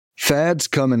Fads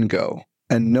come and go,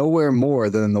 and nowhere more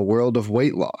than in the world of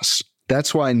weight loss.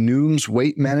 That's why Noom's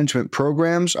weight management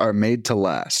programs are made to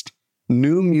last.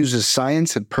 Noom uses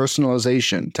science and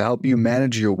personalization to help you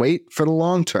manage your weight for the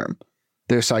long term.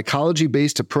 Their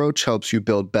psychology-based approach helps you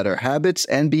build better habits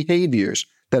and behaviors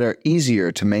that are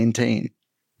easier to maintain.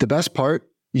 The best part?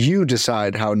 You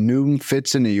decide how Noom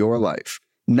fits into your life,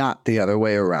 not the other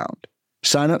way around.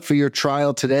 Sign up for your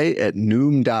trial today at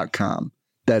Noom.com.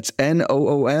 That's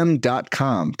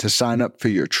Noom.com to sign up for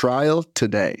your trial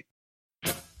today.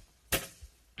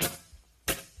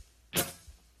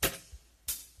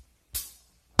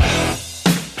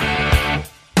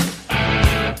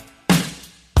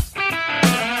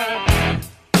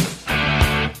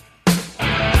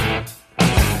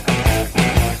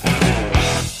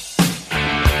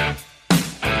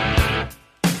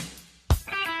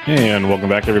 And welcome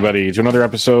back, everybody, to another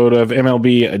episode of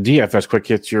MLB DFS Quick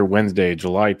Hits, your Wednesday,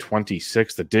 July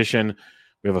 26th edition.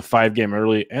 We have a 5-game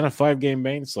early and a 5-game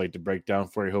main slate to break down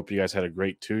for you. Hope you guys had a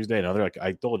great Tuesday. Another, like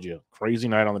I told you, crazy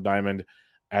night on the diamond,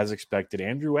 as expected.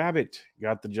 Andrew Abbott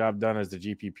got the job done as the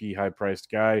GPP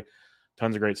high-priced guy.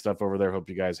 Tons of great stuff over there. Hope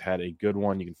you guys had a good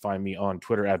one. You can find me on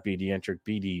Twitter at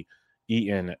BDentrek,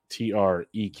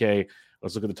 BDENTREK.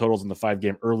 Let's look at the totals in the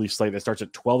 5-game early slate that starts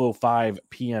at 12:05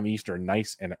 p.m. Eastern.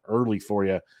 Nice and early for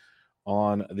you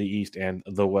on the East and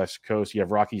the West Coast. You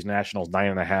have Rockies Nationals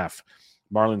 9.5,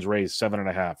 Marlins Rays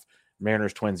 7.5,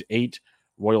 Mariners Twins 8,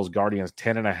 Royals Guardians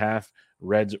 10.5,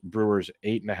 Reds Brewers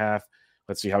 8.5.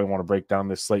 Let's see how we want to break down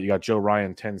this slate. You got Joe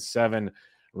Ryan 10-7.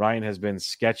 Ryan has been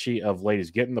sketchy of late. He's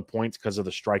getting the points because of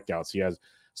the strikeouts. He has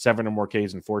 7 or more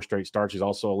Ks in 4 straight starts. He's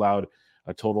also allowed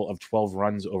a total of 12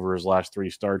 runs over his last 3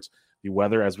 starts. The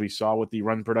weather, as we saw with the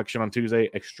run production on Tuesday,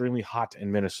 extremely hot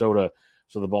in Minnesota,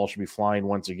 so the ball should be flying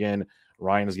once again.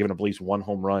 Ryan has given up at least 1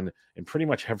 home run in pretty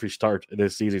much every start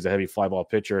this season. He's a heavy fly ball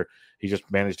pitcher. He just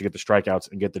managed to get the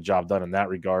strikeouts and get the job done in that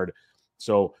regard.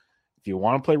 So if you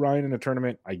want to play Ryan in a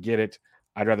tournament, I get it.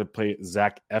 I'd rather play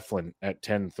Zach Eflin at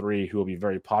 10-3, who will be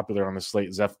very popular on the slate.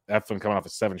 Eflin coming off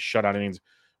of 7 shutout innings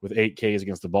with 8 Ks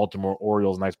against the Baltimore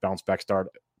Orioles. Nice bounce-back start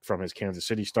from his Kansas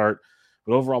City start.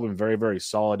 But overall, been very, very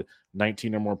solid.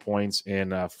 19 or more points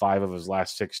in 5 of his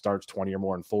last 6 starts, 20 or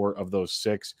more in 4 of those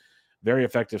 6. Very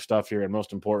effective stuff here, and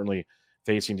most importantly,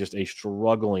 facing just a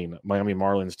struggling Miami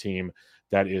Marlins team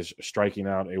that is striking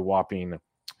out a whopping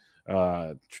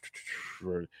 21%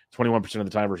 of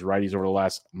the time versus righties over the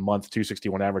last month,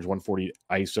 261 average, 140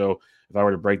 ISO. If I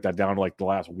were to break that down to like the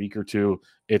last week or two,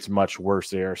 it's much worse.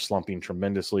 They are slumping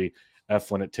tremendously.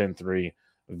 Eflin at 10-3,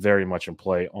 very much in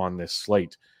play on this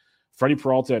slate. Freddie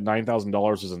Peralta at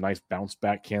 $9,000 is a nice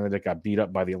bounce-back candidate. Got beat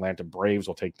up by the Atlanta Braves.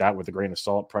 We'll take that with a grain of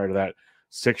salt. Prior to that,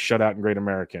 6 shutout in Great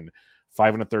American.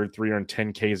 5 1/3, 3 earned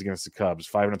 10 Ks against the Cubs.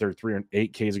 5 1/3, 3 earned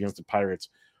 8 Ks against the Pirates.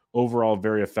 Overall,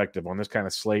 very effective. On this kind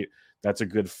of slate, that's a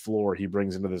good floor he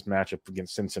brings into this matchup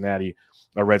against Cincinnati.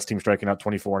 A Reds team striking out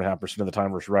 24.5% of the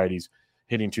time versus righties,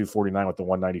 hitting 249 with the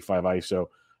 195 ISO.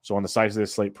 So on the size of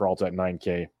this slate, Peralta at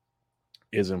 9K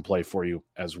is in play for you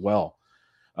as well.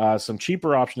 Some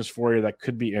cheaper options for you that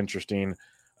could be interesting.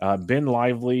 Ben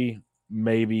Lively,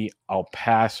 maybe I'll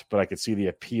pass, but I could see the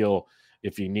appeal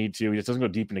if you need to. He just doesn't go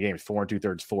deep in the game. It's 4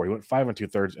 2/3, 4. He went 5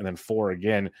 2/3 and then 4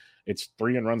 again. It's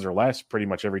 3 runs or less pretty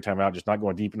much every time out, just not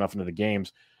going deep enough into the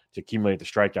games to accumulate the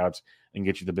strikeouts and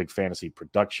get you the big fantasy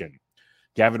production.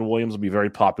 Gavin Williams will be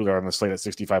very popular on the slate at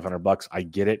 $6,500. I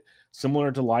get it.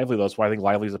 Similar to Lively, though. That's why I think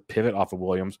Lively is a pivot off of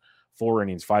Williams. 4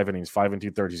 innings, 5 innings, 5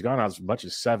 2/3. He's gone out as much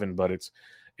as 7, but it's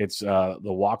the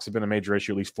walks have been a major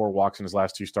issue. At least 4 walks in his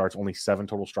last 2 starts. Only 7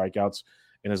 total strikeouts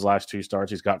in his last 2 starts.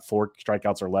 He's got 4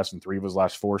 strikeouts or less in 3 of his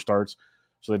last 4 starts.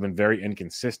 So they've been very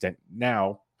inconsistent.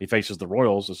 Now he faces the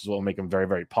Royals. This is what will make him very,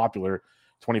 very popular.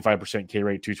 25% K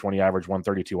rate, 220 average,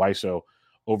 132 ISO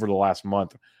over the last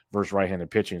month versus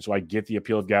right-handed pitching. So I get the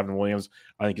appeal of Gavin Williams.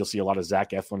 I think you'll see a lot of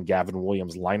Zach Eflin, Gavin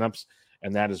Williams lineups,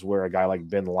 and that is where a guy like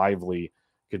Ben Lively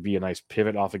could be a nice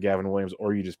pivot off of Gavin Williams,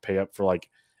 or you just pay up for like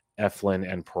Eflin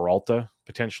and Peralta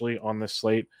potentially on this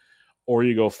slate, or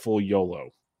you go full YOLO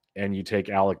and you take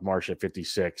Alec Marsh at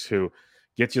 56, who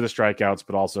gets you the strikeouts,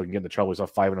 but also can get in the trouble. He's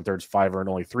off 5 1/3, 5 earned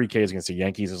only 3 Ks against the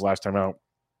Yankees his last time out.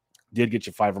 Did get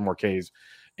you 5 or more Ks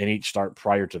in each start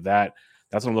prior to that.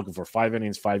 That's what I'm looking for. 5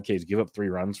 innings, 5 Ks, give up 3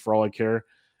 runs for all I care.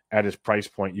 At his price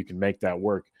point, you can make that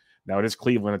work. Now, it is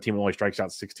Cleveland, a team that only strikes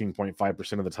out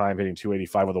 16.5% of the time, hitting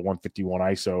 285 with a 151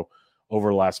 ISO over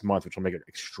the last month, which will make it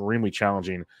extremely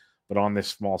challenging. But on this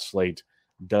small slate,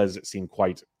 does seem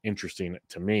quite interesting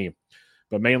to me.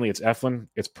 But mainly it's Eflin,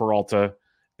 it's Peralta,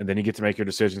 and then you get to make your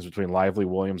decisions between Lively,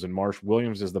 Williams, and Marsh.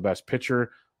 Williams is the best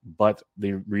pitcher, but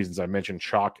the reasons I mentioned,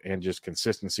 chalk and just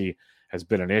consistency, has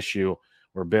been an issue,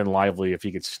 where Ben Lively, if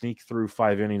he could sneak through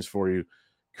 5 innings for you,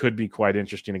 could be quite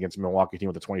interesting against a Milwaukee team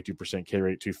with a 22% K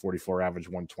rate, 244 average,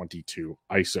 122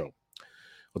 ISO.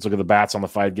 Let's look at the bats on the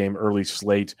 5-game early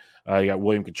slate. You got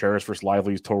William Contreras versus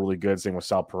Lively. He's totally good. Same with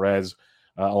Sal Perez.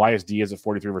 Elias Diaz at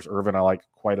 43 versus Irvin, I like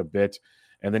quite a bit.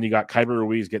 And then you got Kyber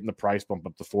Ruiz getting the price bump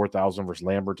up to 4,000 versus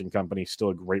Lambert and company. Still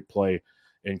a great play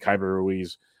in Kyber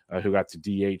Ruiz, who got to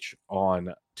DH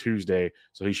on Tuesday.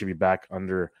 So he should be back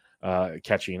under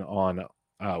catching on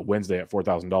Wednesday at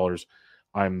 $4,000.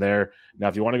 I'm there. Now,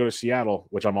 if you want to go to Seattle,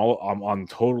 which I'm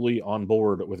totally on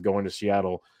board with going to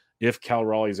Seattle, if Cal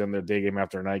Raleigh's in their day game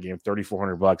after a night game,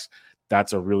 $3,400,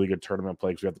 that's a really good tournament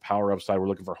play because we have the power upside. We're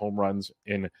looking for home runs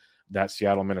in that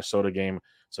Seattle-Minnesota game.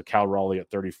 So Cal Raleigh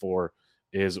at 34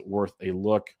 is worth a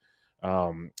look.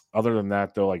 Other than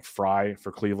that, though, like Fry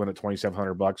for Cleveland at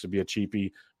 $2,700 would be a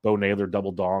cheapie. Bo Naylor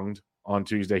double donged on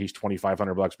Tuesday. He's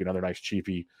 $2,500, be another nice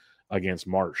cheapie against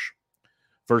Marsh.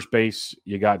 First base,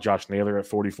 you got Josh Naylor at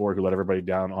 44, who let everybody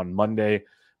down on Monday,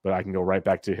 but I can go right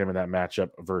back to him in that matchup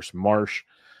versus Marsh.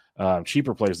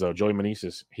 Cheaper plays, though. Joey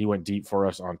Meneses, he went deep for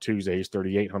us on Tuesday. He's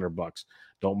 $3,800.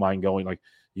 Don't mind going. Like,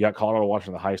 you got Colorado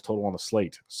Washington, the highest total on the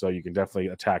slate, so you can definitely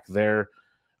attack there.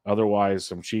 Otherwise,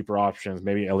 some cheaper options.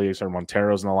 Maybe Eliezer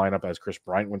Montero's in the lineup as Chris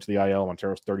Bryant went to the IL.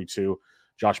 Montero's 32.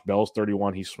 Josh Bell's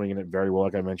 31. He's swinging it very well,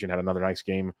 like I mentioned. Had another nice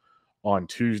game on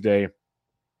Tuesday.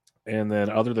 And then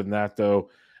other than that, though,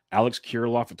 Alex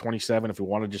Kirilloff at 27. If we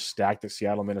want to just stack the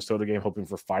Seattle-Minnesota game, hoping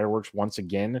for fireworks once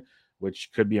again,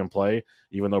 which could be in play,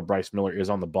 even though Bryce Miller is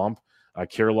on the bump.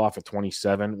 Kirilloff at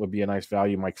 27 would be a nice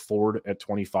value. Mike Ford at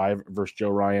 25 versus Joe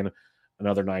Ryan,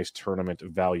 another nice tournament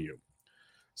value.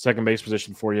 Second base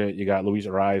position for you, you got Luis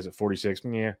Ariz at 46.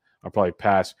 Yeah, I'll probably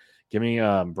pass. Give me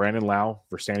Brandon Lau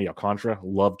for Sandy Alcantara.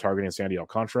 Love targeting Sandy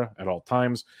Alcantara at all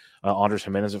times. Andres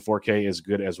Jimenez at 4K is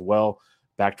good as well.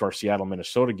 Back to our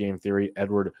Seattle-Minnesota game theory,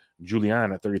 Edward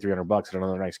Julian at $3,300 had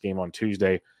another nice game on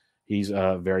Tuesday. He's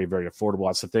very, very affordable.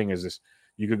 That's the thing is this: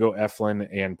 you could go Eflin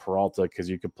and Peralta because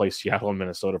you could play Seattle and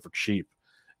Minnesota for cheap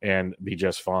and be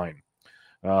just fine.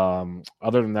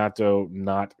 Other than that, though,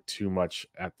 not too much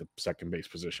at the second base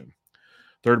position.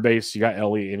 Third base, you got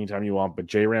Ellie anytime you want, but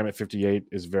J-Ram at 58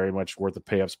 is very much worth a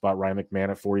pay-up spot. Ryan McMahon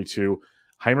at 42.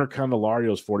 Heimer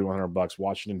Candelario is $4,100.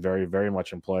 Washington very, very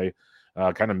much in play.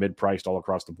 Kind of mid-priced all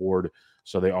across the board,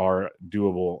 so they are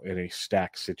doable in a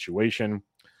stack situation.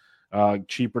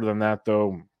 Cheaper than that,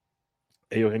 though,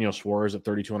 Eugenio Suarez at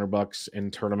 $3,200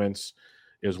 in tournaments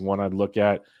is one I'd look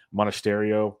at.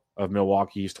 Monasterio of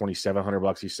Milwaukee, he's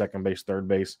 $2,700. He's second base, third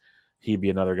base. He'd be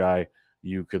another guy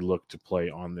you could look to play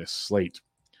on this slate.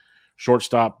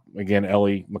 Shortstop, again,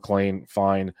 Ellie, McLean,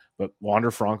 fine. But Wander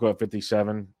Franco at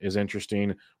 57 is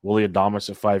interesting. Willie Adames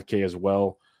at 5K as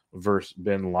well versus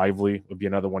Ben Lively would be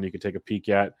another one you could take a peek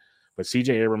at. But CJ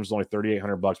Abrams is only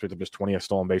 $3,800, picked up his 20th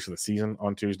stolen base of the season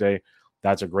on Tuesday.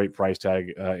 That's a great price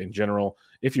tag in general.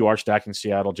 If you are stacking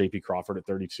Seattle, JP Crawford at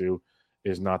 32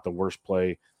 is not the worst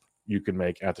play you can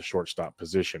make at the shortstop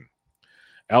position.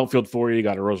 Outfield for you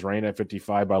got Rosarena at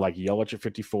 55, but I like Yelich at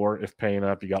 54 if paying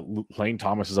up. You got Lane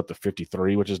Thomas is up to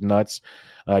 53, which is nuts.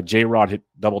 J-Rod hit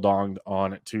double donged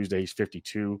on Tuesday. He's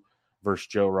 52 versus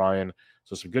Joe Ryan.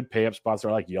 So some good pay up spots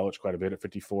there. I like Yelich quite a bit at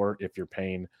 54 if you're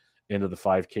paying into the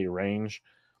 5K range.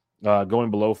 Going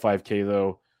below 5K,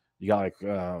 though, you got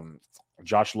like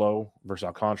Josh Lowe versus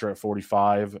Alcantara at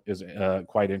 45 is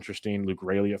quite interesting. Luke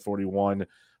Raley at 41.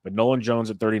 But Nolan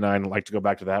Jones at 39, I'd like to go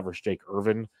back to that versus Jake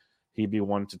Irvin. He'd be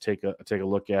one to take a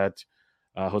look at.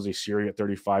 Jose Siri at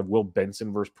 35. Will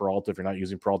Benson versus Peralta. If you're not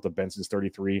using Peralta, Benson's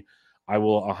 33. I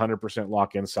will 100%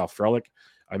 lock in Sal Frelick.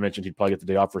 I mentioned he'd probably get the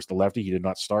day off versus the lefty. He did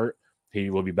not start. He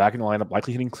will be back in the lineup,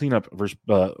 likely hitting cleanup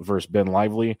versus Ben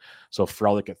Lively. So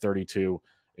Frelick at 32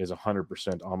 is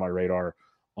 100% on my radar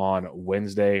on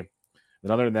Wednesday.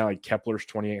 And other than that, like Kepler's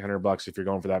 $2,800 if you're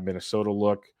going for that Minnesota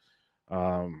look.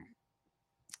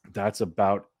 That's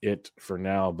about it for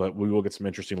now, but we will get some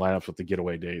interesting lineups with the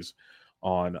getaway days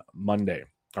on Monday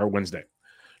or Wednesday.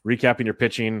 Recapping your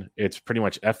pitching, it's pretty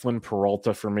much Eflin,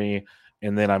 Peralta for me,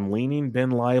 and then I'm leaning Ben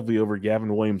Lively over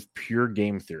Gavin Williams, pure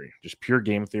game theory, just pure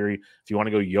game theory. If you want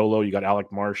to go YOLO, you got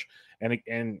Alec Marsh, and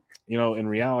you know, in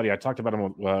reality, I talked about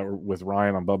him with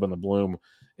Ryan on Bubba and the Bloom.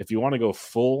 If you want to go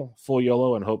full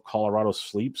YOLO and hope Colorado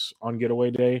sleeps on getaway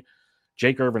day,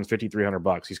 Jake Irvin's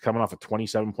 $5,300. He's coming off a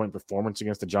 27-point performance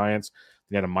against the Giants.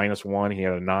 He had a -1. He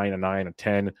had a 9, a 9, a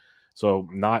 10. So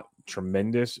not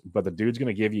tremendous, but the dude's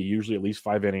going to give you usually at least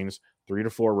 5 innings, 3 to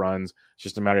 4 runs. It's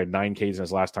just a matter of 9 Ks in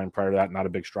his last time prior to that. Not a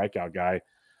big strikeout guy,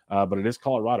 but it is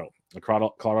Colorado. The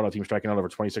Colorado team striking out over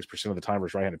 26% of the time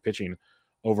versus right-handed pitching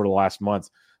over the last month.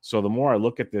 So the more I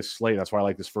look at this slate, that's why I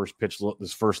like this first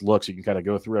look, so you can kind of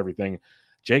go through everything.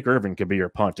 Jake Irvin could be your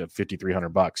punt at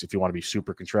 $5,300 if you want to be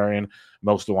super contrarian.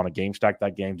 Most will want to game stack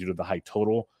that game due to the high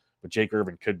total, but Jake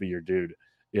Irvin could be your dude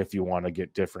if you want to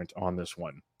get different on this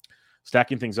one.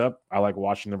 Stacking things up, I like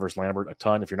Washington versus Lambert a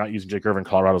ton. If you're not using Jake Irvin,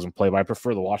 Colorado's in play, but I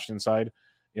prefer the Washington side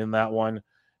in that one.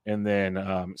 And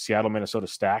then Seattle, Minnesota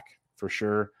stack for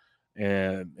sure.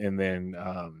 And then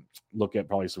look at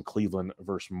probably some Cleveland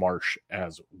versus Marsh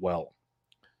as well.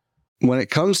 When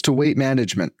it comes to weight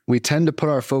management, we tend to put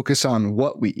our focus on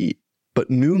what we eat, but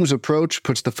Noom's approach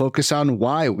puts the focus on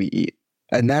why we eat,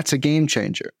 and that's a game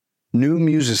changer. Noom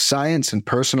uses science and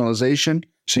personalization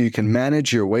so you can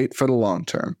manage your weight for the long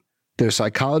term. Their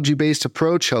psychology-based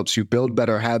approach helps you build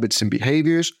better habits and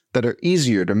behaviors that are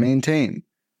easier to maintain.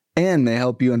 And they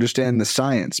help you understand the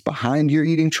science behind your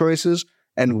eating choices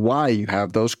and why you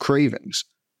have those cravings.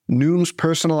 Noom's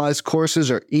personalized courses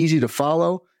are easy to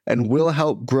follow and will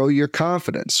help grow your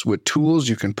confidence with tools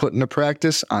you can put into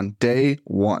practice on day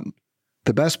one.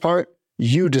 The best part?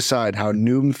 You decide how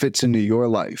Noom fits into your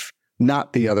life,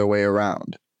 not the other way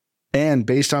around. And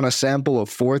based on a sample of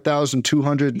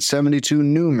 4,272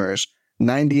 Noomers,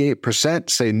 98%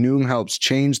 say Noom helps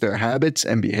change their habits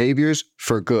and behaviors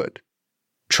for good.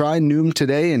 Try Noom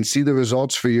today and see the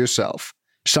results for yourself.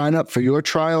 Sign up for your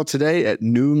trial today at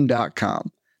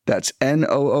Noom.com. That's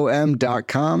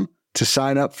Noom.com to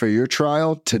sign up for your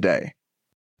trial today.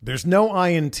 There's no I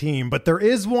in team, but there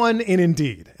is one in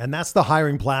Indeed, and that's the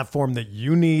hiring platform that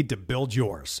you need to build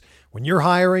yours. When you're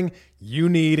hiring, you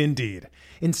need Indeed.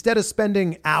 Instead of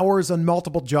spending hours on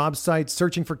multiple job sites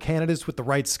searching for candidates with the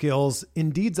right skills,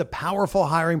 Indeed's a powerful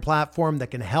hiring platform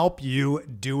that can help you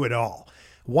do it all.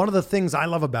 One of the things I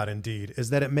love about Indeed is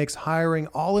that it makes hiring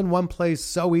all in one place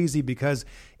so easy because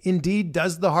Indeed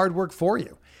does the hard work for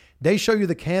you. They show you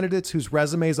the candidates whose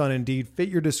resumes on Indeed fit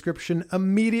your description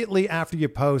immediately after you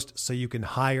post so you can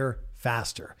hire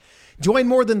faster. Join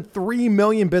more than 3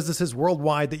 million businesses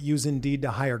worldwide that use Indeed to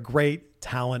hire great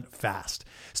talent fast.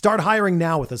 Start hiring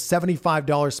now with a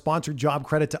 $75 sponsored job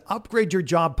credit to upgrade your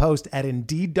job post at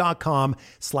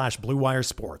Indeed.com/Blue Wire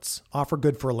Sports. Offer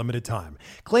good for a limited time.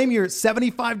 Claim your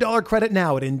 $75 credit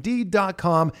now at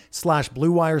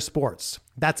Indeed.com/Blue Wire Sports.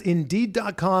 That's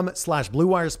Indeed.com/Blue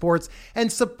Wire Sports,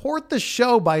 and support the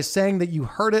show by saying that you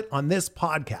heard it on this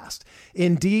podcast.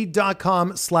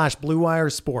 Indeed.com/Blue Wire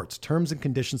Sports. Terms and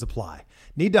conditions apply.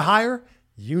 Need to hire?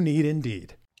 You need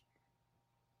Indeed.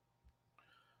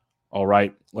 All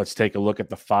right, let's take a look at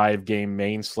the 5-game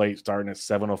main slate starting at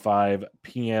 7:05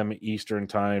 p.m. Eastern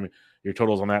time. Your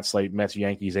totals on that slate: Mets,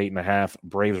 Yankees 8.5,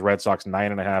 Braves, Red Sox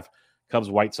 9.5,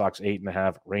 Cubs, White Sox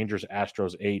 8.5, Rangers,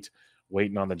 Astros 8.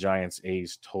 Waiting on the Giants,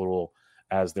 A's total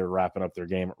as they're wrapping up their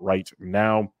game right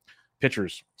now.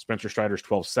 Pitchers: Spencer Strider's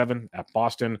 12-7 at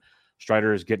Boston.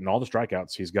 Strider is getting all the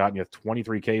strikeouts. He's gotten you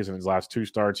 23 Ks in his last 2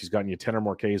 starts. He's gotten you 10 or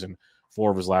more Ks in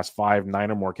 4 of his last 5,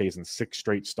 9 or more Ks in 6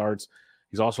 straight starts.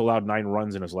 He's also allowed 9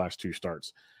 runs in his last 2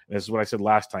 starts. And this is what I said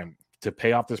last time. To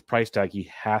pay off this price tag,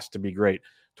 he has to be great.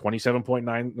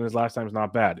 27.9 in his last time is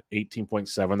not bad.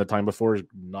 18.7 the time before is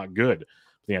not good.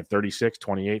 He had 36,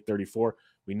 28, 34.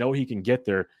 We know he can get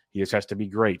there. He just has to be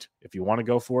great. If you want to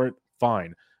go for it,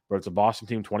 fine. But it's a Boston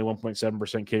team,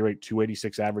 21.7% K rate,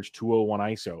 286 average, 201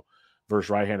 ISO versus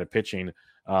right-handed pitching.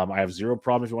 I have zero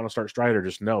problem if you want to start Strider.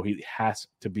 Just know he has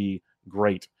to be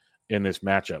great in this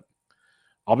matchup.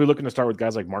 I'll be looking to start with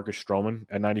guys like Marcus Stroman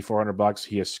at $9,400.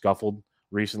 He has scuffled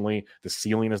recently. The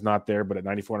ceiling is not there, but at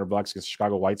 $9,400 against the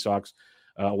Chicago White Sox,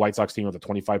 White Sox team with a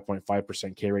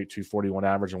 25.5% K rate, 241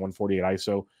 average, and 148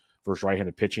 ISO versus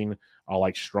right-handed pitching. I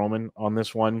like Stroman on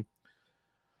this one.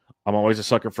 I'm always a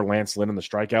sucker for Lance Lynn and the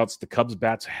strikeouts. The Cubs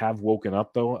bats have woken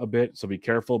up, though, a bit, so be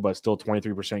careful, but still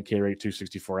 23% K rate,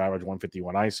 264 average,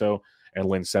 151 ISO, and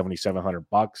Lynn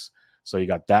 $7,700. So you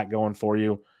got that going for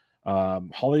you.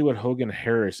 Hollywood Hogan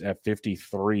Harris at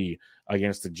 53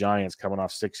 against the Giants, coming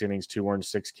off 6 innings, 2 earned,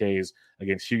 6 Ks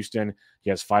against Houston.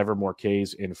 He has 5 or more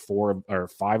Ks in 5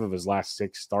 of his last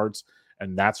 6 starts,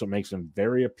 and that's what makes him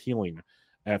very appealing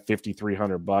at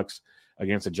 $5,300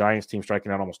 against the Giants team,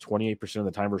 striking out almost 28% of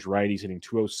the time versus righties, hitting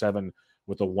 207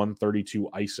 with a 132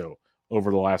 ISO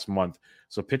over the last month.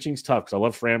 So pitching's tough because I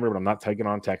love Framber, but I'm not taking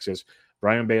on Texas.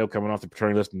 Brian Bayo coming off the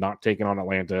paternity list, not taking on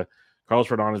Atlanta. Carlos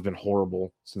Rodon has been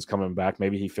horrible since coming back.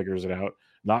 Maybe he figures it out.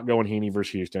 Not going Heaney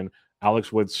versus Houston.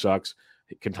 Alex Wood sucks.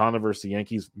 Quintana versus the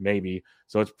Yankees, maybe.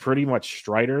 So it's pretty much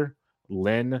Strider,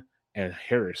 Lynn, and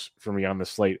Harris for me on the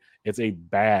slate. It's a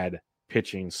bad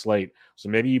pitching slate. So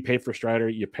maybe you pay for Strider,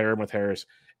 you pair him with Harris,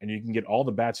 and you can get all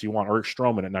the bats you want, or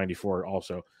Stroman at 94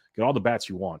 also. Get all the bats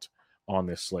you want on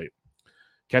this slate.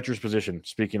 Catcher's position,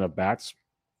 speaking of bats,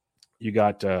 you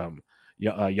got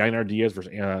Yainer Diaz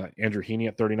versus Andrew Heaney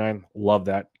at 39. Love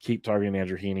that. Keep targeting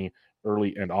Andrew Heaney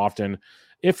early and often.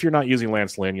 If you're not using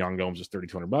Lance Lynn, Yan Gomes is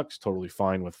 $3,200. Totally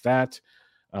fine with that.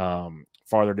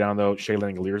 Farther down, though, Shea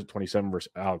Langoliers at 27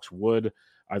 versus Alex Wood.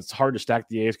 It's hard to stack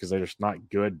the A's because they're just not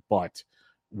good, but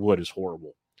Wood is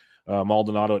horrible.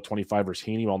 Maldonado at 25 versus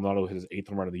Heaney. Maldonado hit his 8th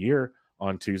home run of the year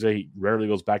on Tuesday. He rarely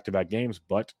goes back-to-back games,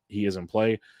 but he is in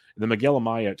play. And then Miguel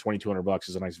Amaya at $2,200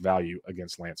 is a nice value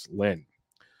against Lance Lynn.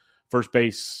 First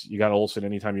base, you got Olsen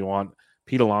anytime you want.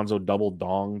 Pete Alonso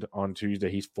double-donged on Tuesday.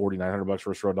 He's $4,900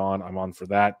 versus Rodon. I'm on for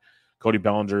that. Cody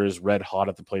Bellinger is red hot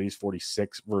at the plate. He's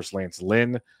 46 versus Lance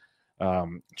Lynn.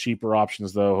 Cheaper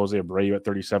options, though. Jose Abreu at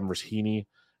 37 versus Heaney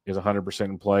is 100%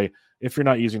 in play. If you're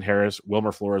not using Harris,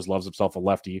 Wilmer Flores loves himself a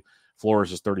lefty.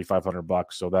 Flores is $3,500,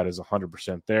 so that is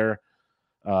 100% there.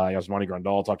 Yasmani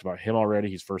Grandal, talked about him already.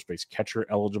 He's first base catcher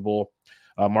eligible.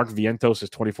 Mark Vientos is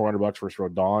 $2,400 versus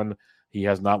Rodon. He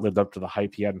has not lived up to the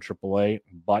hype he had in AAA,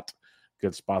 but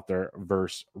good spot there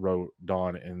versus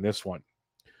Rodon in this one.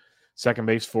 Second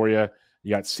base for you,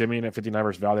 you got Simeon at 59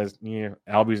 versus Valdez.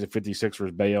 Albies at 56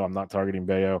 versus Bayo. I'm not targeting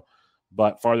Bayo.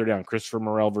 But farther down, Christopher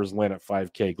Morel versus Lynn at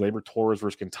 5K. Gleyber Torres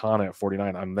versus Quintana at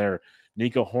 49. I'm there.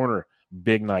 Nico Horner,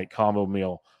 big night combo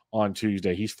meal on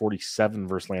Tuesday. He's 47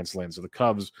 versus Lance Lynn. So the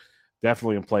Cubs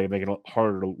definitely in play, making it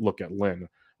harder to look at Lynn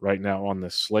right now on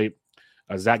this slate.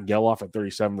 Zach Geloff at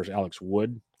 37 versus Alex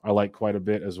Wood. I like quite a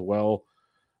bit as well.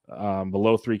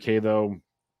 Below 3K, though,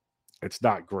 it's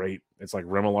not great. It's like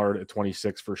Remillard at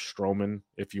 26 for Stroman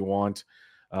if you want,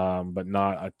 but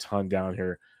not a ton down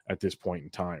here at this point in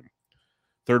time.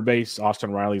 Third base,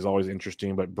 Austin Riley is always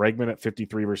interesting, but Bregman at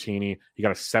 53 versus Heaney. He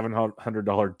got a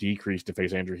 $700 decrease to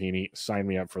face Andrew Heaney. Sign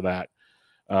me up for that.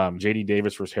 J.D.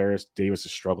 Davis versus Harris. Davis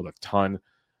has struggled a ton.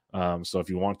 So if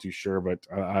you want to, sure, but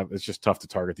it's just tough to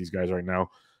target these guys right now.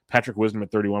 Patrick Wisdom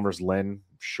at 31 versus Len,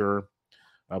 sure.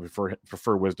 I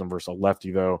prefer Wisdom versus a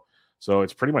lefty, though. So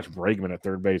it's pretty much Bregman at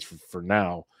third base for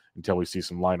now until we see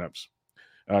some lineups.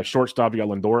 Shortstop, you got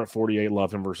Lindor at 48.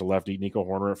 Love him versus a lefty. Nico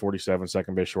Horner at 47,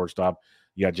 second base shortstop.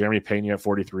 You got Jeremy Pena at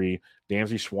 43.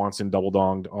 Dansby Swanson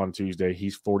double-donged on Tuesday.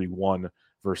 He's 41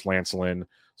 versus Lance Lynn.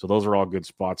 So those are all good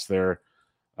spots there.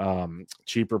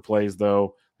 Cheaper plays,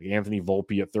 though. Like Anthony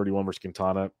Volpe at 31 versus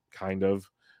Quintana, kind of.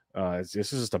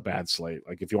 This is just a bad slate.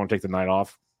 Like if you want to take the night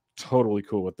off, totally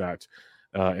cool with that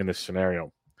in this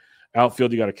scenario.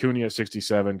 Outfield, you got Acuna at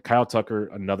 67. Kyle Tucker,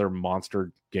 another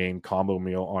monster game combo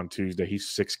meal on Tuesday. He's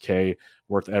 $6K,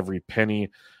 worth every penny.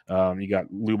 You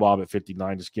got Lubob at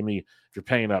 59. Just give me, if you're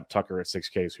paying up, Tucker at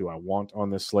 $6K is who I want on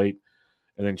this slate.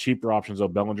 And then cheaper options, though,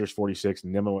 Bellinger's 46.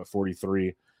 Nimmo at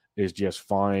 43 is just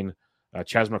fine.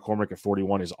 Chas McCormick at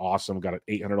 41 is awesome. Got an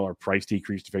 $800 price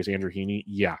decrease to face Andrew Heaney.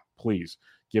 Yeah, please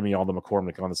give me all the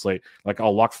McCormick on the slate. Like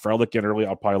I'll lock Frelick in early.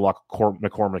 I'll probably lock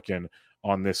McCormick in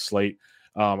on this slate.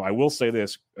 I will say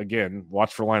this again,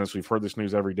 watch for lineups. We've heard this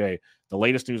news every day. The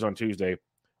latest news on Tuesday,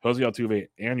 Jose Altuve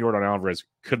and Yordan Alvarez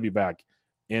could be back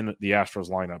in the Astros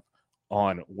lineup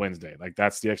on Wednesday. Like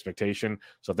that's the expectation.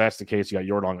 So if that's the case, you got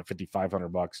Yordan at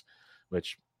 $5,500,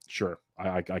 which sure,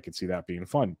 I could see that being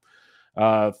fun. Mid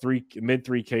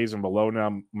 3Ks and below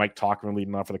now. Mike Tauchman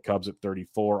leading off for the Cubs at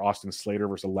 34. Austin Slater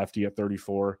versus a lefty at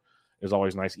 34 is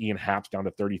always nice. Ian Happ's down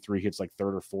to 33, hits like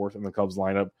third or fourth in the Cubs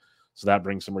lineup. So that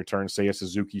brings some returns. Seiya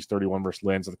Suzuki's 31 versus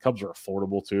Lynn. So the Cubs are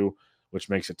affordable too, which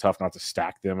makes it tough not to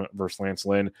stack them versus Lance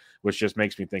Lynn, which just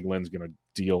makes me think Lynn's going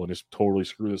to deal and just totally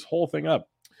screw this whole thing up.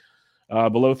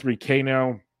 Below 3K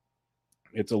now,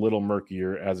 it's a little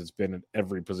murkier as it's been in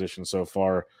every position so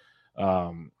far.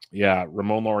 Ramon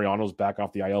Laureano's back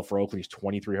off the IL for Oakland. He's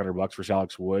 $2,300 for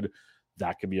Alex Wood.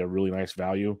 That could be a really nice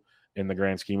value in the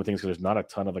grand scheme of things because there's not a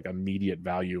ton of like immediate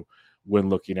value when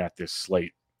looking at this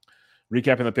slate.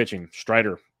 Recapping the pitching,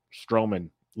 Strider,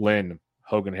 Stroman, Lynn,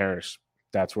 Hogan Harris.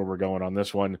 That's where we're going on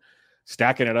this one.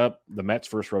 Stacking it up, the Mets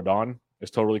versus Rodon is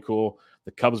totally cool.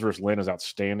 The Cubs versus Lynn is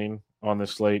outstanding on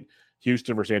this slate.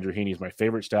 Houston versus Andrew Heaney is my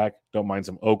favorite stack. Don't mind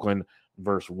some Oakland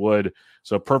versus Wood.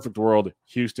 So perfect world,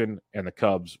 Houston and the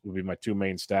Cubs will be my two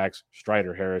main stacks.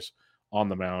 Strider, Harris on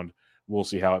the mound. We'll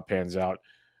see how it pans out.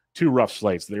 Two rough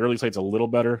slates. The early slate's a little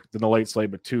better than the late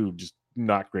slate, but two just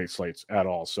not great slates at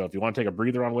all. So if you want to take a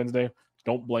breather on Wednesday,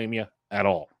 don't blame you at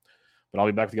all. But I'll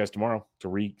be back with you guys tomorrow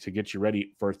to get you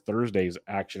ready for Thursday's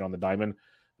action on the diamond.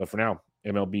 But for now,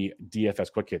 MLB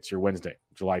DFS Quick Hits, your Wednesday,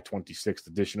 July 26th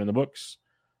edition in the books.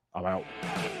 I'm out.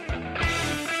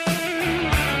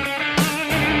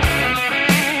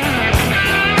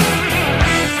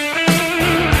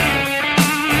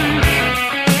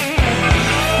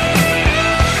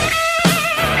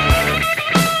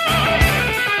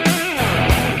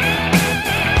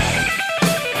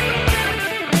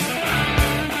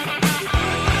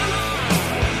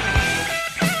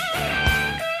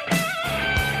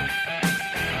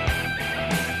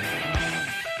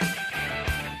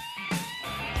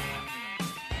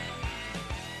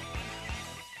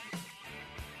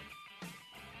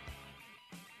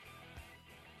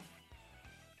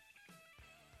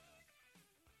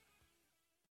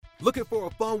 Looking for a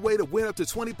fun way to win up to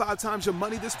 25 times your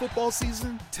money this football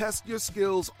season? Test your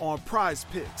skills on Prize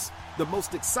Picks, the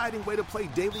most exciting way to play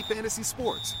daily fantasy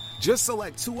sports. Just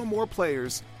select 2 or more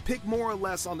players, pick more or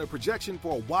less on their projection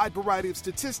for a wide variety of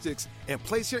statistics, and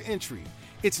place your entry.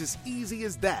 It's as easy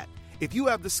as that. If you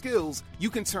have the skills, you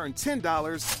can turn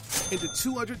 $10 into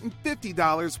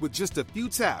 $250 with just a few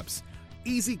taps.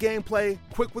 Easy gameplay,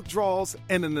 quick withdrawals,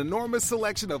 and an enormous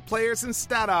selection of players and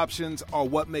stat options are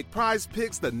what make Prize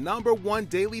Picks the #1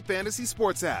 daily fantasy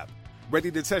sports app.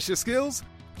 Ready to test your skills?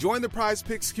 Join the Prize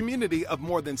Picks community of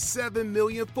more than 7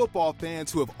 million football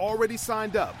fans who have already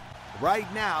signed up.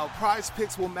 Right now, Prize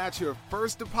Picks will match your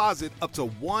first deposit up to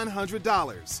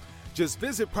 $100. Just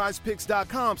visit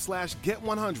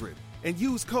prizepicks.com/get100 and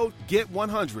use code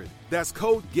GET100. That's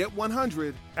code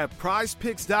GET100 at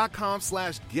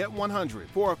prizepicks.com/get100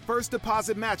 for a first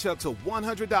deposit match up to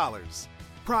 $100.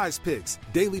 Prize Picks,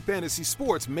 daily fantasy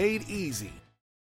sports made easy.